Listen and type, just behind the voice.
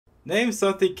Name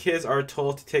something kids are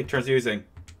told to take turns using.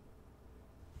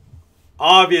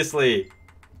 Obviously.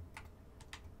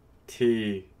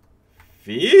 TV?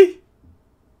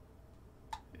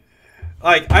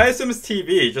 Like, I assume it's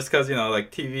TV, just because, you know,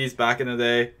 like, TVs back in the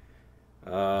day.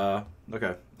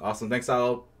 Okay. Awesome. Thanks,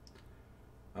 Al.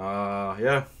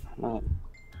 Yeah.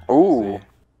 Ooh.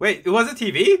 Wait, it wasn't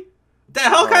TV? The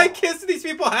hell kind of kids do these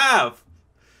people have?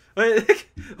 Like,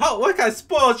 what kind of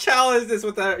spoiled child is this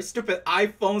with that stupid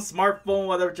iPhone, smartphone,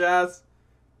 whatever jazz?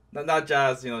 Not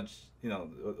jazz, you know,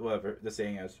 whatever the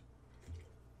saying is.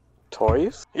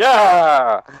 Toys?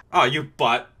 Yeah! Oh, you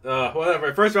butt.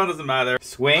 Whatever. First round doesn't matter.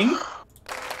 Swing?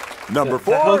 Number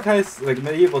 4. The hell kind of, like,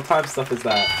 medieval time stuff is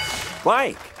that?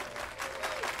 Bike.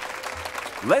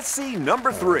 Let's see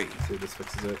number 3. Let's see if this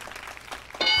fixes it.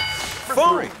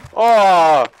 Phone.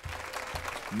 Oh!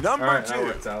 Number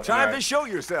 2. Out. Time to show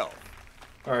yourself.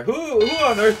 Alright, who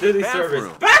on earth did these Bathroom.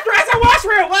 service? Bathroom and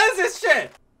washroom! What is this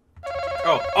shit?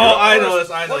 Oh, I know this,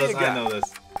 I know What do this, you I know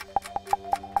this.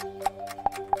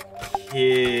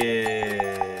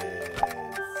 Kids.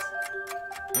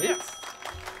 Oh, yes.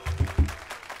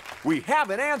 We have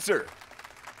an answer.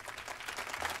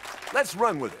 Let's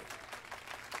run with it.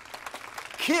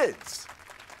 Kids.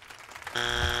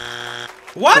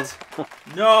 What?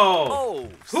 No. Oh,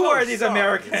 Who so are these sorry.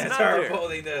 Americans It's who not are there.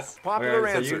 voting this? Popular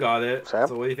Okay, so answer. you got it. Sam?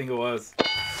 So what do you think it was?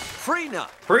 Prenup.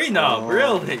 Prenup,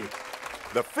 really?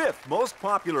 The 5th most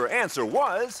popular answer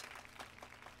was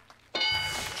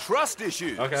trust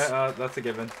issues. Okay, that's a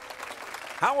given.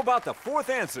 How about the 4th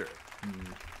answer?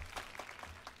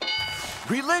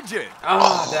 Religion.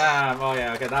 Oh, damn. Oh,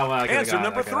 yeah, okay, that one I could've Answer got.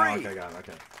 number Okay, that one 3. I got,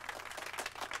 okay.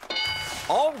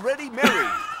 Already married.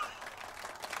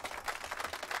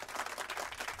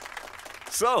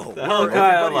 So, The hell where kind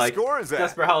of, everybody's like, score is at?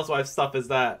 Desperate Housewives stuff is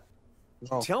that?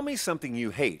 Tell me something you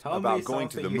hate Tell about me going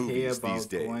to the something you hate movies about these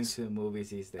days. going to the movies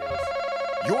these days.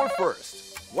 You're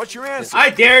first. What's your answer? I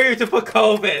dare you to put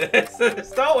COVID.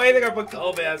 There's no way they're gonna put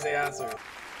COVID as the answer.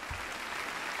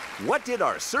 What did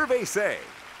our survey say?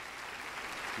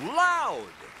 Loud.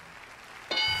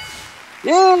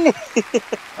 Yay! Oh,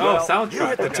 Well, soundtrack. you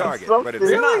hit the okay. target, but it's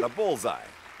Really? not a bullseye.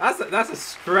 That's a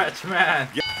stretch, man.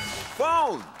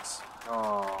 Phones.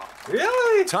 Oh.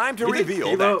 Really? Time to You think reveal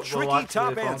Steve-O that will tricky watch top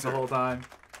the phones answer. the whole time?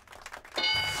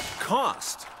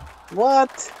 Cost.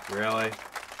 What? Really?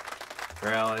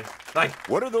 Like,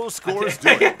 What are those scores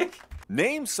doing?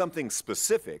 Name something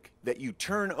specific that you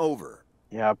turn over.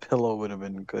 Yeah, a pillow would have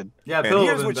been good. yeah, And Bill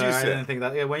here's was what you there. I said. didn't think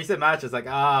that. Yeah, when you said matches, like,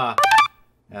 ah.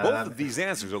 Yeah, Both that- of these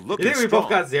answers are You looking think we strong. both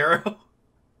got 0?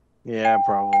 Yeah,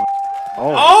 probably.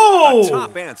 Oh. Oh!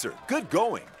 Top answer. Good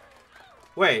going.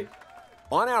 Wait,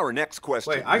 On our next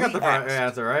question, I got we the right asked,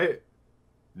 answer, right?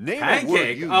 Name a word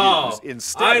Pancake. you Oh, use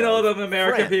instead I know of them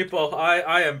American friend. people.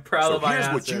 I am proud So of my here's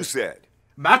answer. what you said.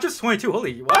 Mattress 22.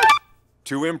 Holy what?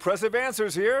 2 impressive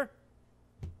answers here.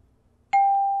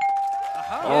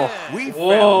 Oh. We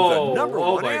Whoa! found the number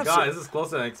Oh one my answer. god, this is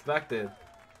closer than I expected.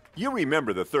 You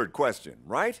remember the 3rd question,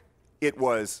 right? It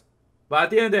was But at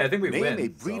the end of the day, I think we name win. a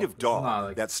breed so of this is dog not,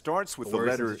 like, that starts with a the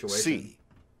worrisome letter situation. C.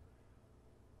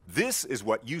 This is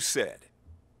what you said.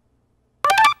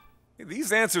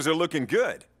 These answers are looking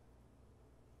good.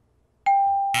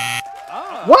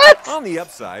 What? On the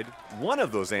upside, one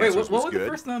of those Wait, answers what was was the good.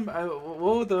 first number?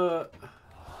 What would the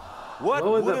What what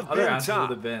would would the have other been answer would top?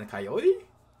 have been? Coyote?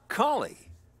 Collie.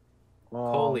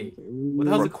 Collie. What the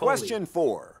hell's For a collie? question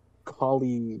 4,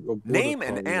 Collie. name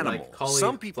an collie. animal Like collie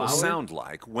some people flower? sound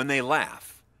like when they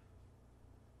laugh.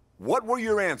 What were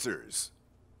your answers?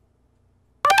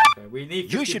 Okay, we need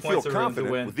 50 You should feel points of room to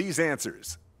confident win. with these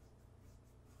answers.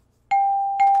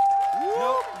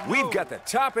 We've got the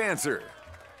top answer.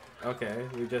 Okay,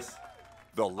 we just.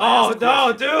 The Oh last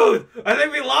no, question. dude! I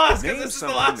think we lost Name because this is the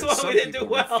something last that one some we didn't do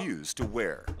people well. refuse to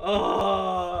wear.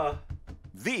 Oh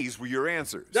These were your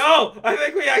answers. no! I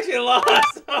think we actually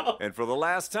lost. Oh. And for the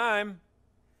last time,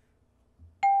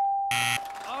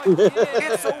 Oh, yeah.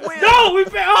 it's a win. No, we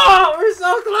failed. Oh, we're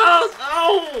so close.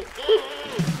 Oh.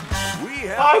 We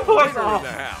have 5 a points winner off. in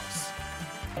the house.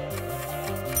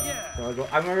 Yeah.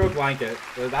 I'm gonna go blanket.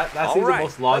 That All seems right, the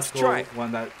most let's logical try it.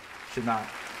 one that should not.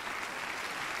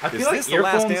 I Is feel like this the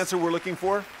last earphones. answer we're looking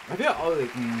for? I feel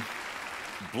like,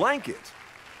 Blanket.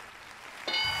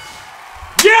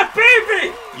 yeah,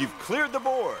 baby! You've cleared the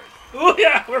board. Oh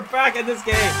yeah, we're back in this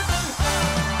game.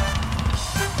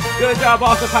 Good job,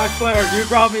 Octopack player. You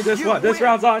brought me this You one. This win.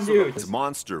 round's on So you. the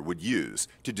monster would use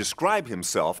to describe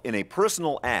himself in a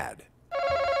personal ad.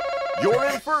 You're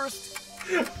in first.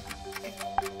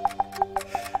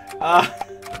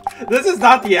 This is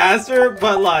not the answer,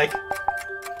 but like,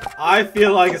 I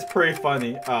feel like it's pretty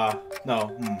funny.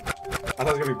 No. I thought it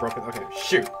was gonna be broken. Okay,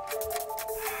 shoot.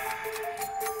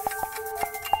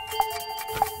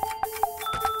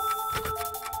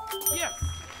 Yes.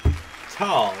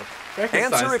 Tall.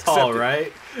 Frankenstein's Answer tall,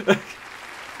 accepted. right?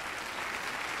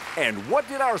 And what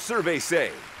did our survey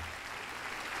say?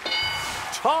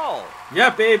 Tall. Yeah,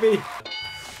 baby.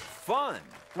 Fun.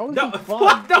 How is No, it fun?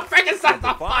 what? No, Frankenstein's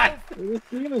not Number fun. 5. This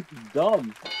game is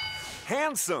dumb.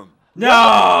 Handsome.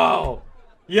 No.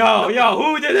 Yo,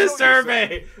 who did this Show yourself.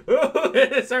 survey? Who did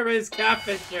this survey? Is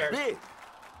Catfisher. Big.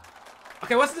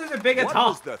 Okay, what's the big and What tall?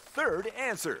 was the third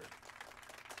answer?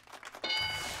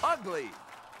 Ugly.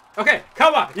 Okay,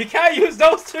 come on. You can't use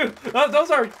those two. Those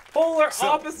are polar So,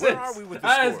 opposites. where are we with the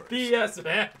That is scores? BS,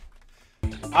 man.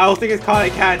 I don't think it's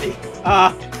cotton candy.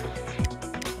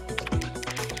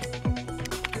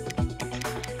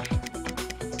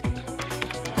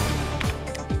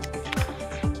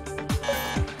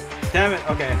 Damn it.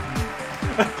 Okay.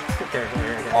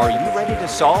 Okay. Are you ready to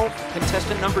solve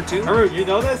contestant number 2? Haru, you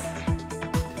know this?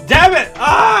 Damn it!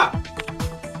 Ah!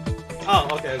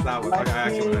 Oh, okay, it's that one. Okay, I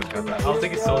actually would have got that. I was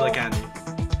thinking soda candy.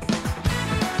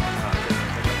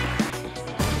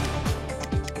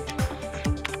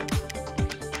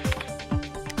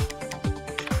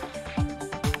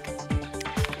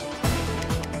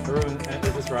 Haru,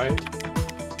 is this right?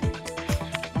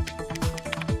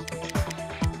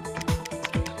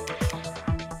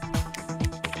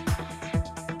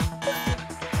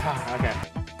 Ah, okay.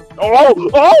 Oh!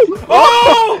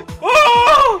 Oh!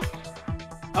 Oh!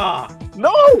 Ah,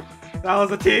 No! that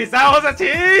was a tease. That was a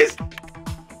tease.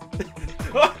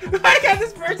 I got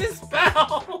this person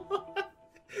spell.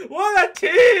 What a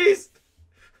tease!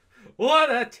 What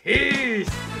a tease!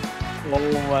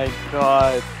 Oh my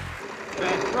god.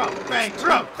 Bankrupt!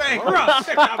 Bankrupt! Bankrupt!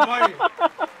 Take that money.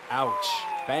 Ouch.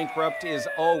 Bankrupt is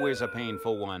always a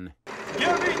painful one.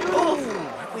 Give me noodles.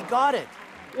 We got it.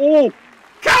 Oh!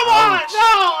 Come on! No!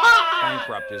 Ah!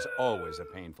 Bankrupt is always a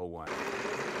painful one.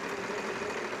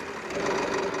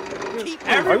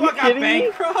 Everyone Are you got kidding me?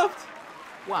 bankrupt?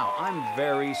 Wow, I'm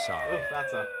very Oh, sorry.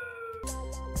 that's a...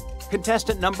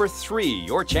 Contestant number 3,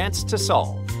 your chance to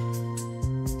solve.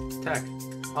 Tech.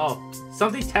 Oh,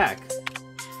 something tech.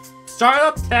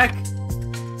 Startup tech.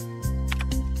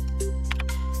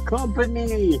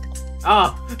 Company!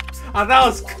 Oh, I thought it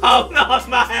was coming off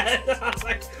my head. I was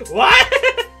like, what?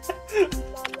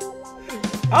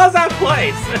 How's that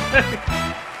place?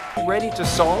 Ready to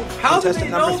solve How do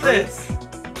contestant they number know 3? this?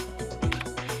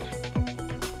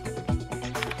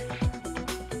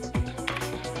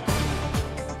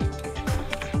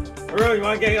 Really, you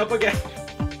want to get up again?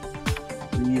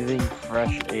 Breathing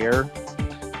fresh air.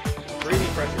 Breathing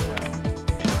pressure now.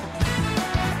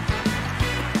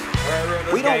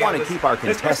 We don't want to keep our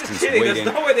contestants cheating. waiting.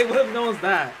 There's no way they would have known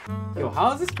that. Yo, how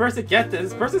does this person get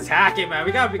this? This person's hacking, man.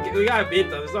 We gotta beat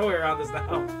them. There's no way around this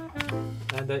now.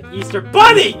 And the Easter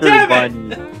Bunny! Damn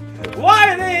it!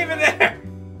 Why are they even there?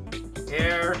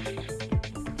 Air.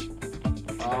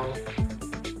 Oh.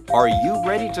 Are you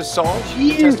ready to solve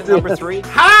Jesus. contestant number 3?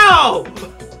 How?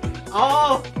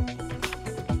 All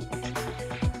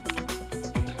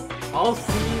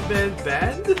season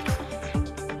bend?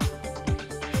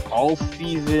 All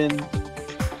season. 10.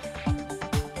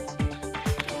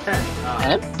 Ten?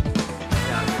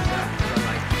 Yeah, exactly. So,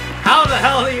 like, how the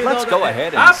hell do you Let's know go that?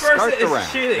 ahead That and person start the is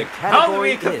round. cheating. The How do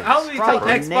we category is tell proper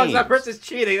Xbox that names. person's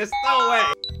cheating? There's no way.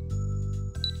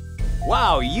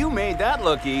 Wow, you made that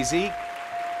look easy.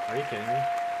 Are you kidding me?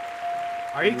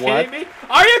 Are you What? kidding me?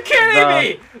 Are you kidding The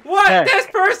me? What? heck? This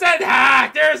person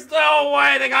hacked. There's no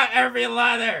way they got every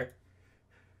letter.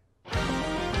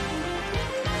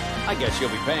 I guess you'll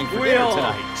be paying for We dinner all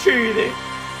tonight. cheating.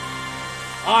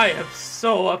 I am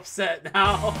so upset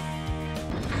now.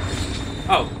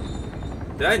 Oh.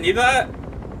 Did I need that?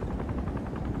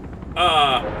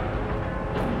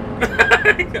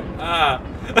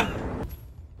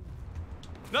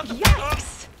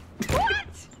 Yikes!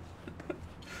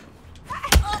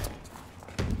 What?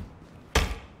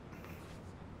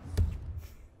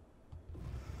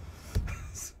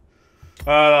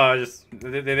 No,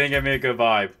 they didn't give me a good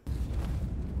vibe.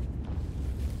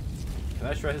 Can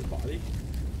I shred his body?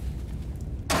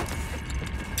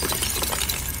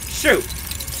 Shoot!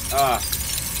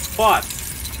 What?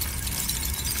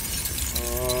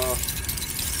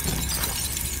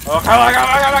 Oh, come on, come on,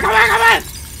 come on, come on, come on!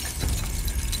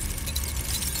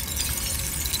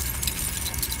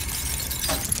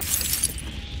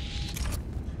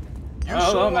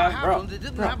 Oh, man, bro.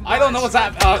 I don't know what's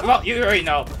happening. Well, you already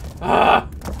know.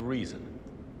 Reason.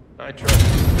 I trust.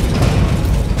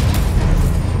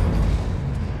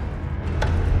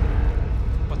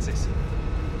 What's this?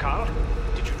 Carl?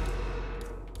 Did you...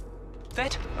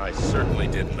 That? I certainly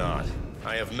did not.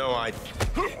 I have no idea.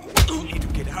 You need to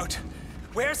get out.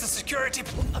 Where's the security?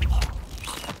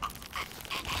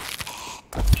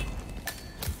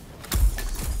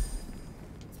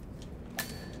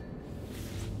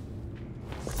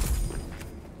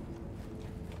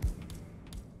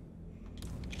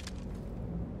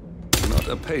 Not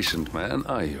a patient man,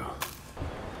 are you?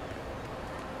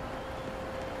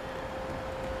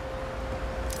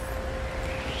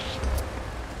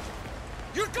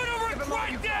 You're gonna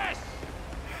regret this!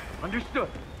 Understood.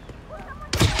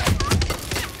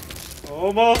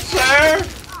 Almost there.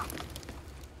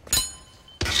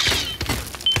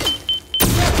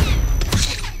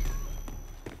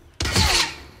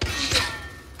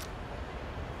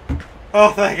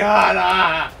 Oh, thank God!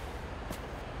 Ah!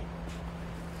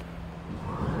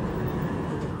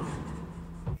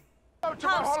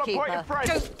 Housekeeper,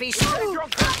 don't be so...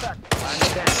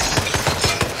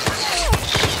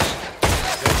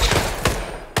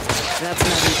 That's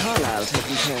Madame Carlisle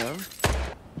taken care of.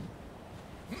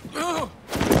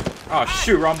 Oh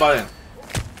shoot, wrong button.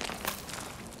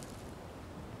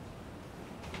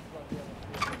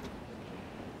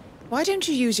 Why don't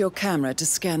you use your camera to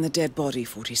scan the dead body,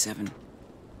 47?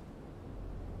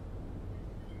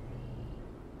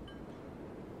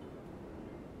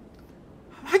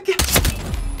 I can't.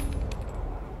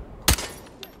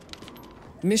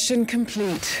 Mission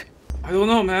complete. I don't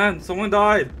know, man. Someone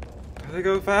died. Gotta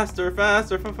go faster,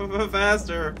 faster,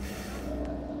 faster.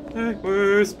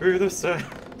 Whisper the sound.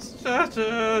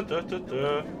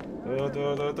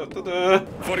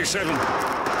 47.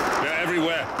 They're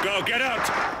everywhere. Go, get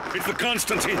out! It's the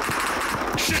Constantine.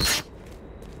 Shit!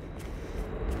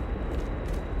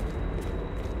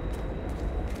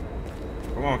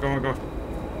 Come on, come on, go.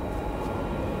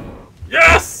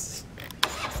 Yes!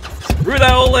 Screw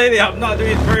that old lady. I'm not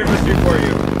doing very much for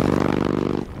you.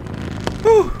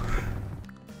 Whew.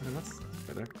 Okay, that's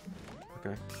better.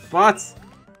 Okay. But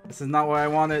this is not what I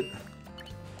wanted.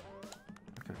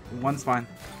 Okay, one's fine.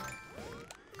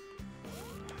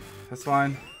 That's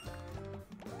fine.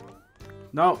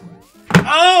 No.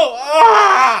 Oh!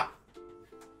 Ah!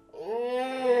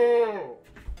 Oh!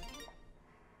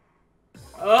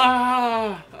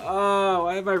 Ah! Oh,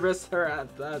 why did I risk her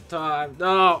at that time?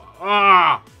 No!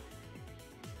 Ah!